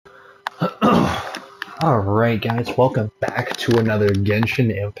Alright guys, welcome back to another Genshin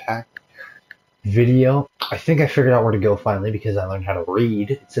Impact video. I think I figured out where to go finally because I learned how to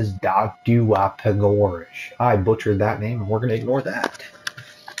read. It says ButtWhoopin. I butchered that name and we're going to ignore that.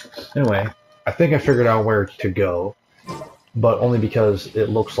 Anyway, I think I figured out where to go, but only because it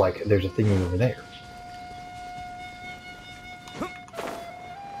looks like there's a thingy over there.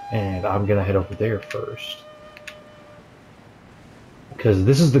 And I'm going to head over there first. Because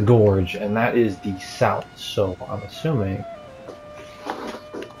this is the gorge, and that is the south, so I'm assuming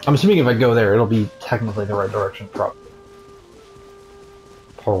if I go there, it'll be technically the right direction, probably.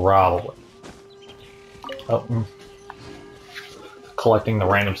 Oh, collecting the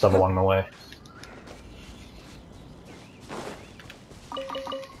random stuff along the way.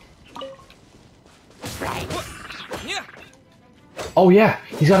 Oh yeah,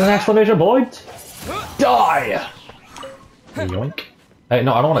 he's got an exclamation point! Die! Yoink. Hey,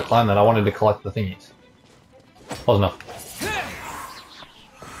 no, I don't want to climb that. I wanted to collect the thingies. Close enough.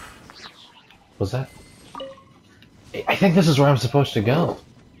 What's that? I think this is where I'm supposed to go.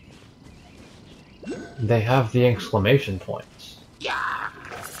 They have the exclamation points.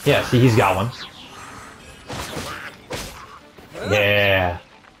 Yeah, see, he's got one. Yeah.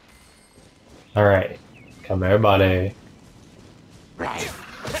 Alright. Come here, buddy.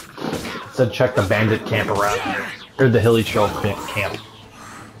 So check the bandit camp around here. Or the Hilichurl camp.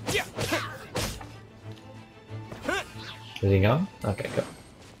 Is he gone? Okay, go.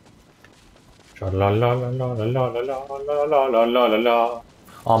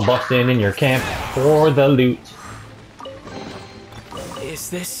 I'm busting in your camp for the loot. Is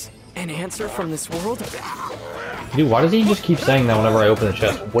this an answer from this world? Dude, why does he just keep saying that whenever I open the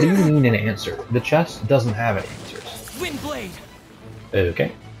chest? What do you mean an answer? The chest doesn't have any answers. Windblade.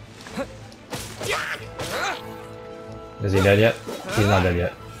 Okay. Is he dead yet? He's not dead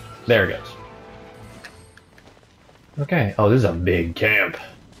yet. There he goes. Okay. Oh, this is a big camp.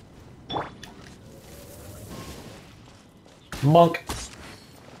 Monk.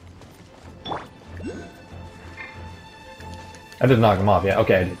 I did knock him off, yeah.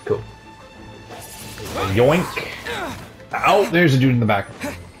 Okay, I did. Cool. Yoink. Ow, there's a dude in the back.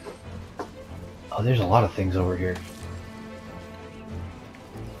 Oh, there's a lot of things over here.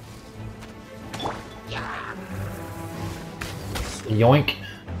 Yoink.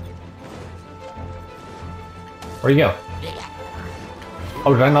 Where'd he go?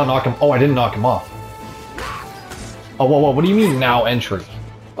 Oh, did I not knock him? Oh, I didn't knock him off. Oh, whoa, what do you mean now entry?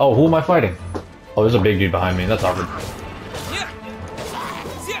 Oh, who am I fighting? Oh, there's a big dude behind me. That's awkward.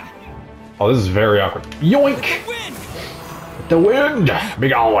 Oh, this is very awkward. Yoink! The wind!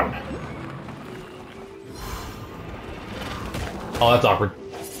 Big ol' one. Oh, that's awkward.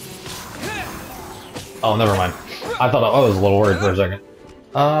 Oh, never mind. I thought I was a little worried for a second.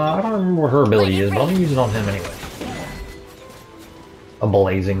 I don't remember what her ability is, but I'm gonna use it on him anyway. A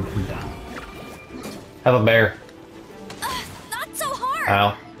blazing. Have a bear. Not so hard.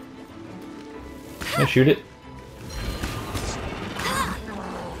 Ow. Can I shoot it?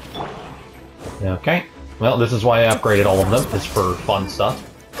 Okay. Well, this is why I upgraded all of them. It's for fun stuff.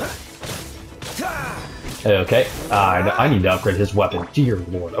 Okay. I need to upgrade his weapon. Dear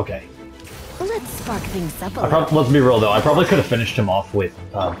Lord. Okay. Let's spark things up a little. Let's be real though, I probably could have finished him off with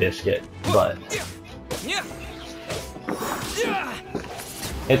Biscuit, but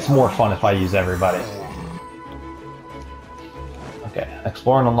it's more fun if I use everybody. Okay,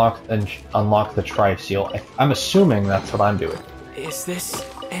 explore and unlock the Tri-Seal. I'm assuming that's what I'm doing. Is this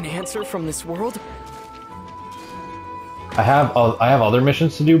an answer from this world? I have other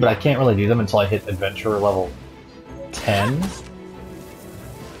missions to do, but I can't really do them until I hit adventure level 10.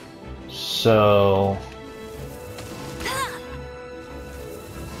 So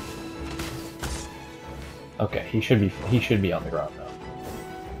okay, he should be on the ground now.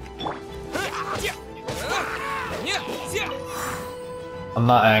 I'm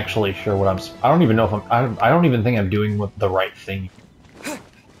not actually sure what I don't even know if I don't even think I'm doing the right thing.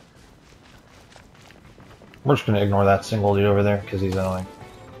 We're just gonna ignore that single dude over there because he's annoying.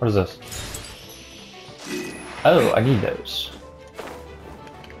 What is this? Oh, I need those.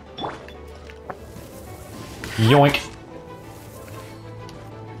 Yoink!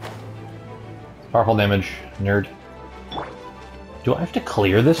 Powerful damage, nerd. Do I have to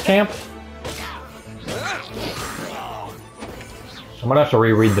clear this camp? I'm gonna have to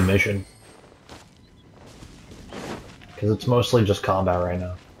reread the mission. Because it's mostly just combat right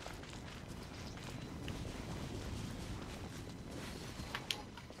now.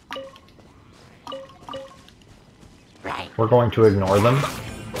 We're going to ignore them.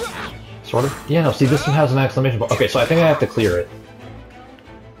 Sort of? Yeah, no, see, this one has an exclamation point. Okay, so I think I have to clear it.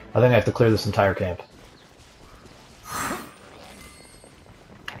 I think I have to clear this entire camp.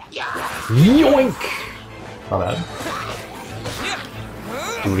 Yoink! Not bad.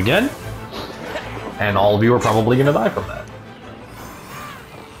 Do it again. And all of you are probably gonna die from that.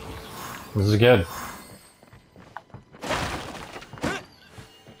 This is good.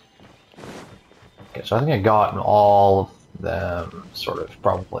 Okay, so I think I got all of them, sort of,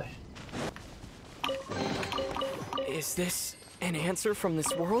 probably. Is this an answer from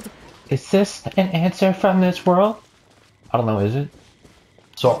this world? Is this an answer from this world? I don't know, is it?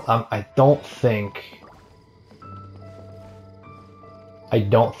 So, I don't think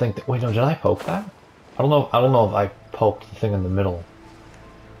that, wait, no, did I poke that? I don't know if I poked the thing in the middle.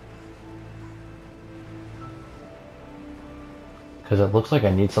 Because it looks like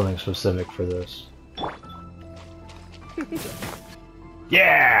I need something specific for this.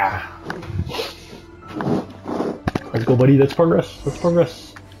 Yeah! Let's go, buddy. Let's progress. Let's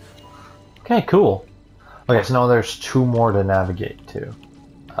progress. Okay, cool. Okay, so now there's 2 more to navigate to.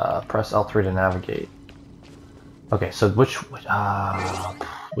 Press L3 to navigate. Okay, so which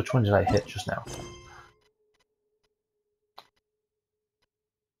one did I hit just now?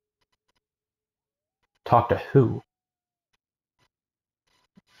 Talk to who?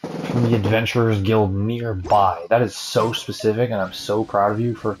 From the Adventurers Guild nearby. That is so specific, and I'm so proud of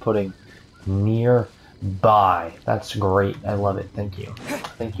you for putting nearby. That's great. I love it. Thank you.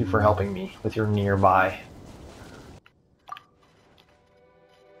 Thank you for helping me with your nearby.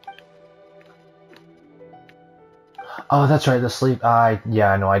 Oh, that's right. The sleep.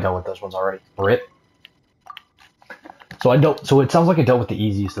 Yeah, I know. I dealt with those ones already. Brit. So it sounds like I dealt with the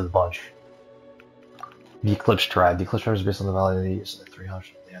easiest of the bunch. The Eclipse Tribe. The Eclipse Tribe is based on the Valley of the East.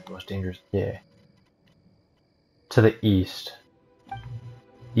 300. Yeah, the most dangerous. Yeah. To the east.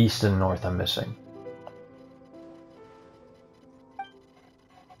 East and north I'm missing.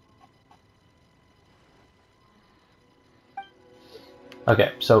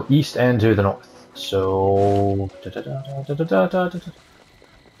 Okay, so east and to the north. So...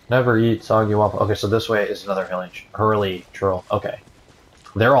 Never eat soggy waffle. Okay, so this way is another Hilichurl. Okay.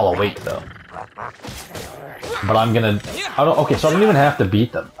 They're all awake though. But I'm gonna... okay, so I don't even have to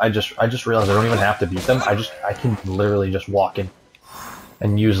beat them. I just realized I don't even have to beat them. I can literally just walk in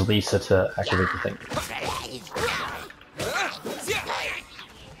and use Lisa to activate the thing.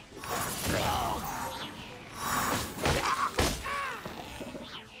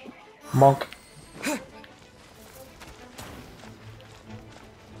 Monk.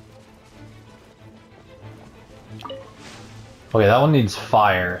 Okay, that one needs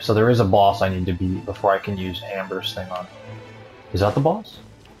fire, so there is a boss I need to beat before I can use Amber's thing on. Is that the boss?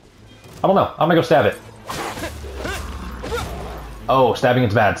 I don't know. I'm gonna go stab it. Oh, stabbing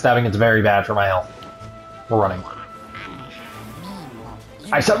it's bad. Stabbing it's very bad for my health. We're running.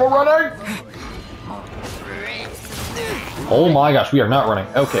 I said we're running! Oh my gosh, we are not running.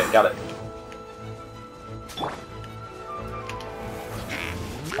 Okay, got it.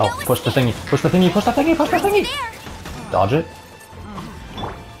 Oh, push the thingy. Push the thingy, push the thingy, push the thingy! Dodge it.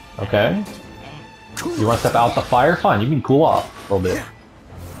 Okay. You want to step out the fire? Fine, you can cool off a little bit.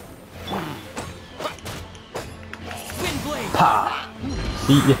 Pa!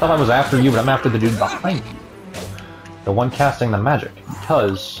 See, you thought I was after you, but I'm after the dude behind you. The one casting the magic.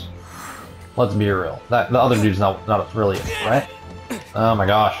 Because, let's be real, the other dude's not really a threat. Oh my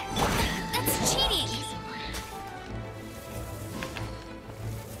gosh. That's cheating.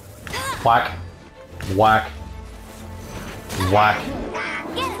 Whack. Whack. Whack.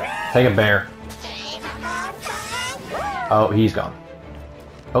 Take a bear. Oh, he's gone.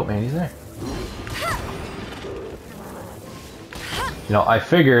 Oh man, he's there. You know, I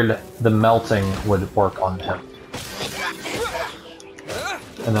figured the melting would work on him.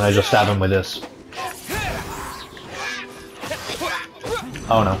 And then I just stab him with this.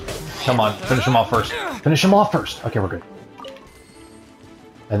 Oh no. Come on, finish him off first. Finish him off first! Okay, we're good.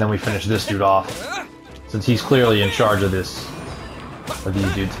 And then we finish this dude off. Since he's clearly in charge of this. Of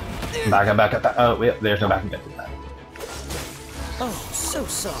these dudes. Back up, back up, back up. Oh, wait, there's no back and get to that. Oh, so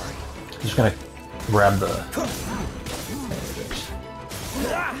sorry. I'm just gonna grab the...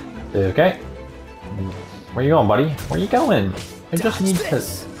 Okay. Where you going, buddy? Where you going? I just need to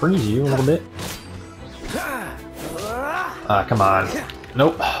freeze you a little bit. Come on.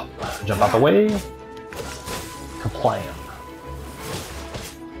 Nope. Jump out the way. Kaplam.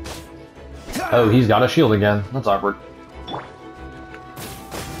 Oh, he's got a shield again. That's awkward.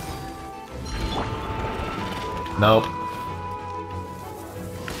 Nope.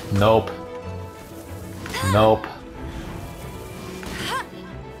 Nope. Nope.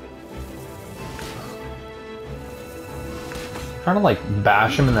 Trying to like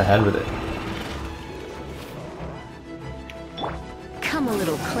bash him in the head with it. Come a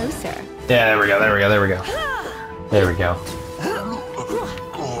little closer. Yeah, there we go, there we go, there we go. There we go.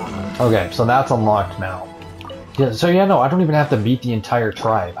 Okay, so that's unlocked now. Yeah, so yeah, no, I don't even have to beat the entire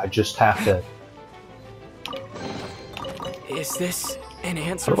tribe. I just have to... Is this an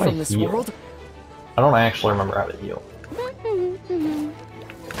answer How do I from this heal? world? I don't actually remember how to heal.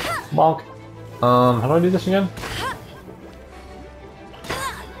 Bonk. How do I do this again?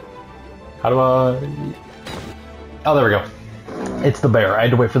 How do I... Oh, there we go. It's the bear. I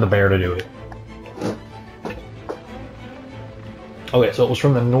had to wait for the bear to do it. Okay, so it was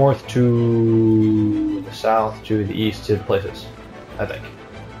from the north to the south to the east to the places, I think.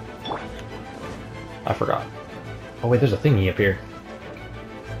 I forgot. Oh wait, there's a thingy up here.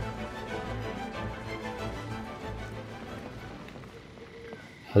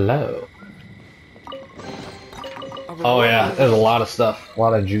 Hello. Oh yeah, there's a lot of stuff. A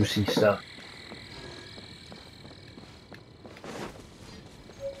lot of juicy stuff.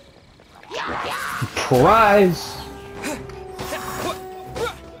 Prize!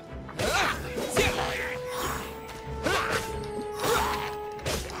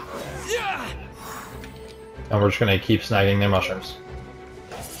 And we're just gonna keep snagging their mushrooms.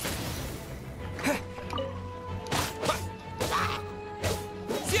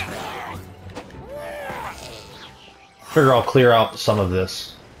 Figure I'll clear out some of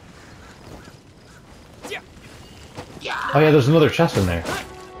this. Oh yeah, there's another chest in there.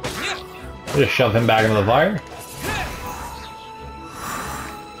 Just shove him back into the fire.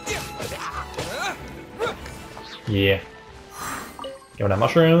 Yeah. Give me that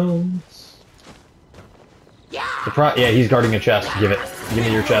mushrooms. Yeah, he's guarding a chest. Give it. Give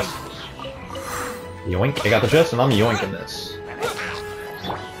me your chest. Yoink. I got the chest and I'm yoinking this.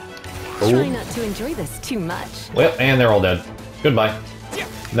 Try not to enjoy this too much. Well, and they're all dead. Goodbye.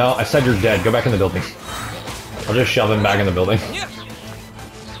 No, I said you're dead. Go back in the building. I'll just shove him back in the building.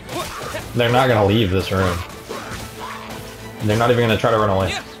 They're not gonna leave this room. They're not even gonna try to run away.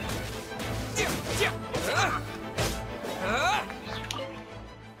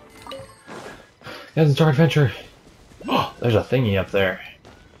 Yeah, it's our adventure. Oh, there's a thingy up there.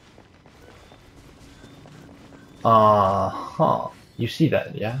 Huh. You see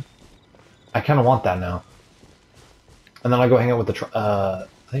that, yeah? I kind of want that now. And then I'll go hang out with the I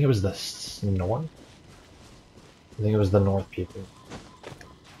think it was the north? I think it was the north people.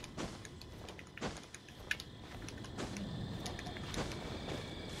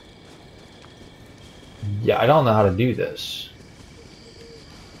 Yeah, I don't know how to do this.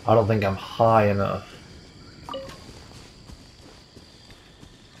 I don't think I'm high enough.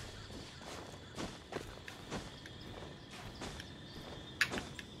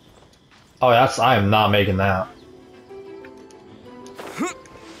 Oh, I am not making that.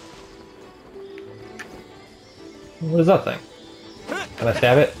 What is that thing? Can I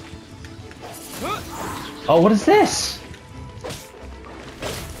stab it? Oh, what is this?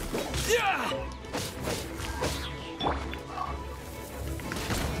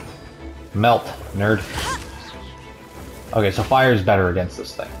 Melt, nerd. Okay, so fire is better against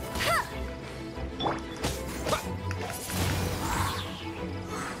this thing.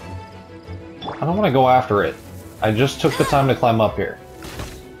 I don't want to go after it. I just took the time to climb up here.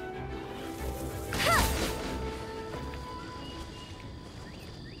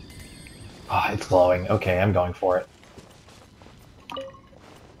 Ah, it's glowing. Okay, I'm going for it.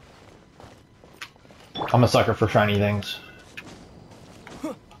 I'm a sucker for shiny things.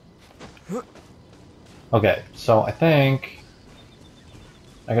 Okay, so I think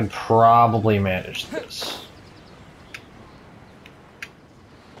I could probably manage this.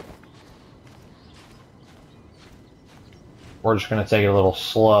 We're just gonna take it a little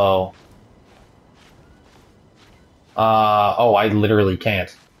slow. Oh, I literally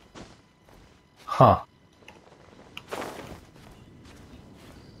can't. Huh.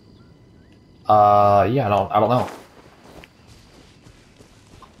 Yeah, I don't know.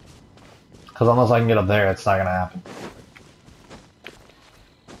 Because unless I can get up there, it's not gonna happen.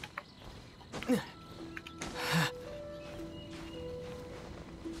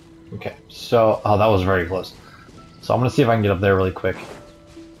 Okay, so... Oh, that was very close. So I'm gonna see if I can get up there really quick.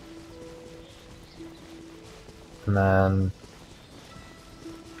 And then...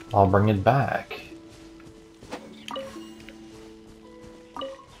 I'll bring it back.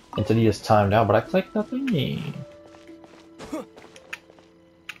 Entity is timed out, but I clicked the thingy.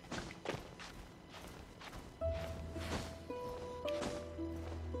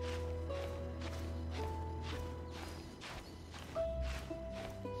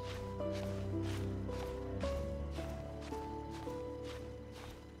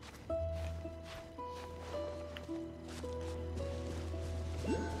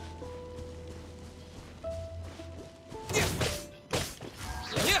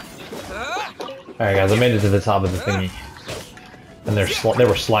 Alright guys, I made it to the top of the thingy. And there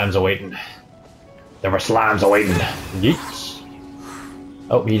were slimes awaiting. There were slimes awaiting. Yeets.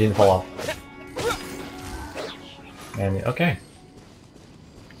 Oh, he didn't fall off. And, okay.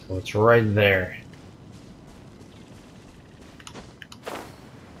 So it's right there.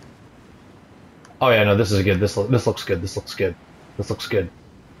 Oh yeah, no, this is good. This looks good. This looks good. This looks good.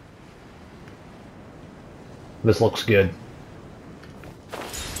 This looks good.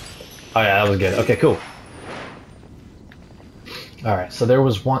 Oh yeah, that was good. Okay, cool. All right, so there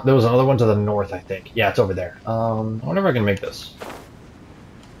was another one to the north, I think. Yeah, it's over there. I wonder if I can make this.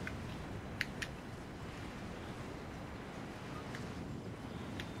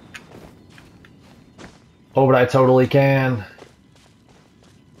 Oh, but I totally can.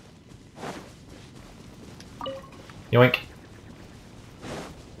 Yoink. I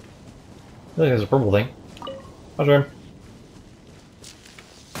think there's a purple thing. Mushroom.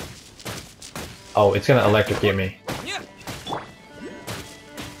 Oh, it's gonna electrocute me.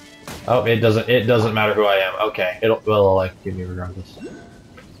 Oh, it doesn't matter who I am. Okay, will electrocute me regardless.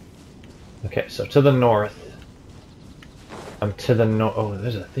 Okay, so to the north. I'm to the north. Oh,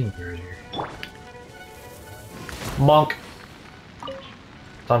 there's a thing right here. Monk.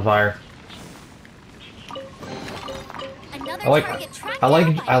 It's on fire. I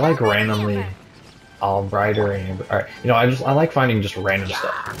like randomly. Brighter and alright. You know, I like finding just random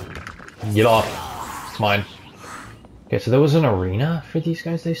stuff. Get off. It's mine. Okay, so there was an arena for these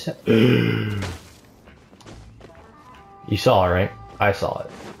guys they said. You saw it, right? I saw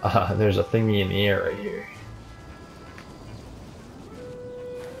it. There's a thingy in the air right here.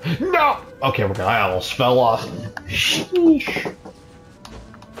 No! Okay, we're good. I almost fell off. Sheesh.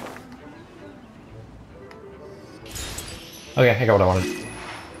 Okay, I got what I wanted.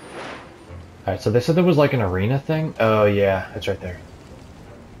 Alright, so they said there was like an arena thing? Oh yeah, it's right there.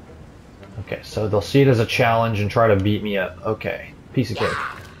 Okay, so they'll see it as a challenge and try to beat me up. Okay, piece of cake.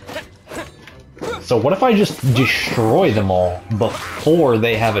 So what if I just destroy them all before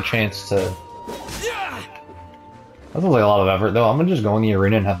they have a chance to... That sounds like a lot of effort, though. I'm gonna just go in the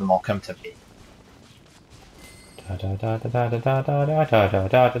arena and have them all come to me. Oh,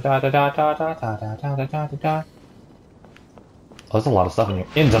 there's a lot of stuff in here.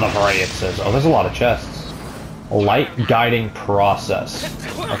 Into the fray, it says. Oh, there's a lot of chests. Light guiding process.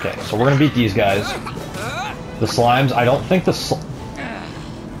 Okay, so we're gonna beat these guys. The slimes, I don't think the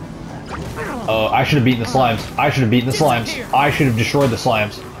Oh, I should have beaten the slimes. I should have beaten the slimes. I should have destroyed the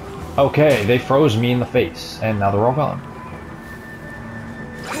slimes. Okay, they froze me in the face, and now they're all gone.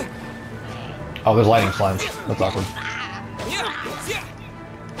 Oh, there's lightning slimes. That's awkward.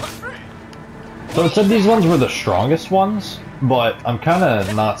 So it said these ones were the strongest ones, but I'm kind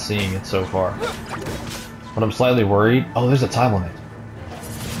of not seeing it so far. But I'm slightly worried. Oh, there's a time limit.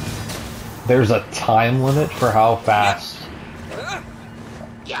 There's a time limit for how fast...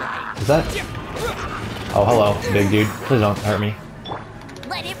 Is that... Oh, hello, big dude. Please don't hurt me.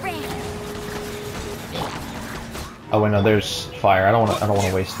 Let it rain. Oh wait, no, there's fire. I don't want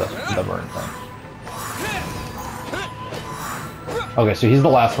to waste the burn thing. Okay, so he's the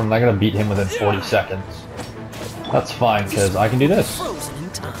last one. I gotta beat him within 40 seconds. That's fine, because I can do this.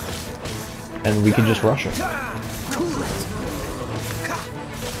 And we can just rush him.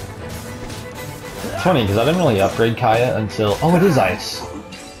 It's funny, because I didn't really upgrade Kaya until... Oh, it is ice.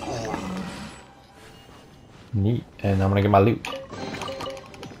 Neat. And I'm gonna get my loot.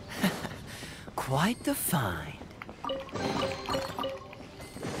 Quite the find.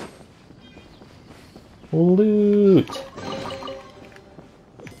 Loot.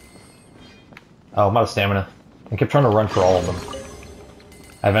 Oh, I'm out of stamina. I kept trying to run for all of them.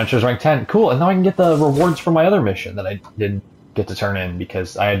 Adventures rank 10. Cool, and now I can get the rewards from my other mission that I didn't get to turn in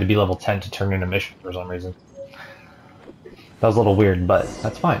because I had to be level 10 to turn in a mission for some reason. That was a little weird, but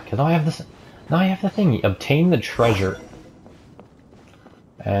that's fine, because now I have this. Now I have the thingy. Obtain the treasure.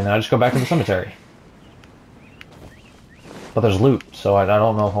 And I just go back to the cemetery. But there's loot, so I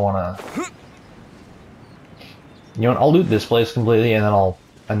don't know if I want to... You know what, I'll loot this place completely, and then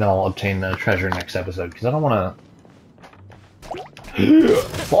I'll obtain the treasure next episode, because I don't want to...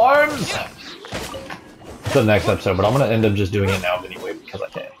 Farms! It's the next episode, but I'm going to end up just doing it now anyway, because I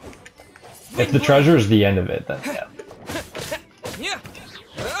can. If the treasure is the end of it, then yeah.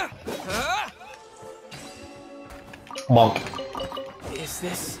 Monk. Is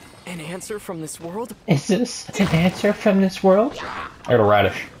this an answer from this world? Is this an answer from this world? I got a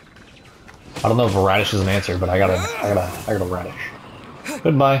radish. I don't know if a radish is an answer, but I got a radish.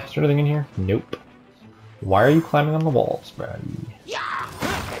 Goodbye. Is there anything in here? Nope. Why are you climbing on the walls, bro?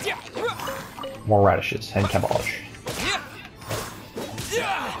 More radishes and cabbage.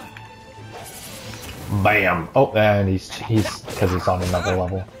 Bam! Oh, and he's because it's on another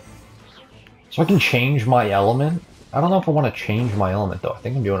level. So I can change my element. I don't know if I want to change my element though. I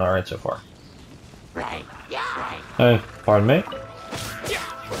think I'm doing alright so far. Hey, pardon me?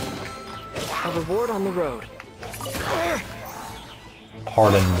 A reward on the road.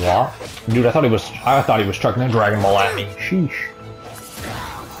 Pardon what? Dude, I thought he was chucking a Dragon Ball at me. Sheesh.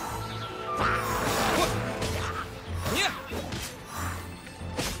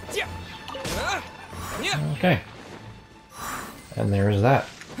 Okay. And there's that.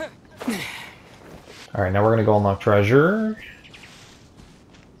 Alright, now we're gonna go unlock treasure.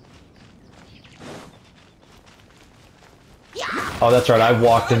 Oh, that's right, I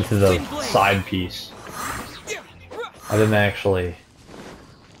walked into the side piece. I didn't actually...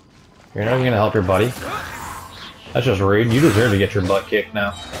 You're not even gonna help your buddy? That's just rude. You deserve to get your butt kicked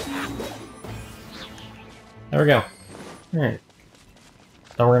now. There we go. Alright.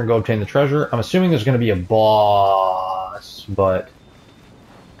 Now we're gonna go obtain the treasure. I'm assuming there's gonna be a boss, but...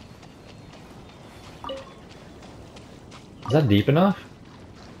 Is that deep enough?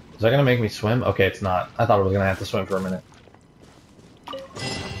 Is that gonna make me swim? Okay, it's not. I thought I was gonna have to swim for a minute.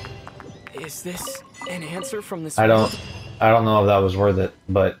 Is this an answer from this I world? don't know if that was worth it,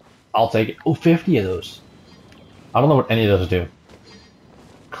 but I'll take it. Oh, 50 of those. I don't know what any of those do.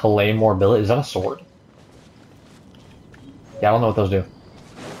 Claymore billet. Is that a sword? Yeah, I don't know what those do.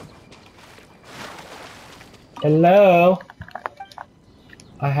 Hello?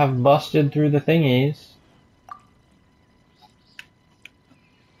 I have busted through the thingies.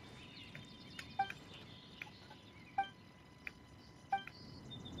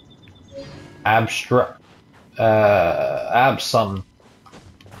 Abstract. Absum.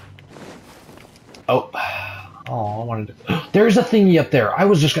 Oh. Oh, I wanted to... There's a thingy up there! I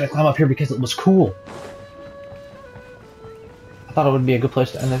was just gonna climb up here because it was cool. I thought it would be a good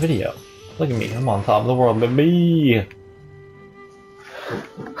place to end the video. Look at me, I'm on top of the world, baby!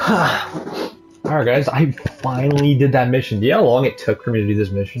 Alright guys, I finally did that mission. Do you know how long it took for me to do this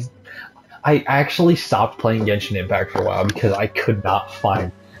mission? I actually stopped playing Genshin Impact for a while because I could not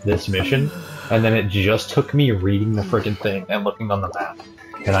find this mission. And then it just took me reading the freaking thing and looking on the map.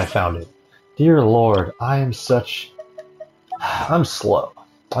 And I found it. Dear Lord, I am such... I'm slow.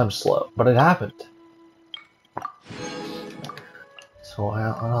 I'm slow. But it happened. So what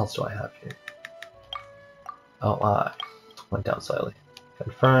else do I have here? Oh, I went down slightly.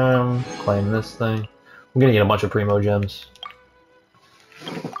 Confirm. Claim this thing. I'm gonna get a bunch of Primo Gems.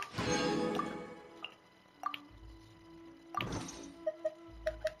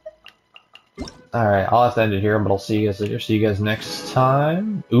 Alright, I'll have to end it here, but I'll see you guys later. See you guys next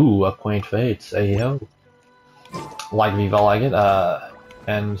time. Ooh, Acquaint Fates. Hey yo. Like if you feel like it,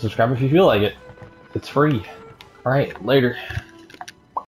 and subscribe if you feel like it. It's free. Alright, later.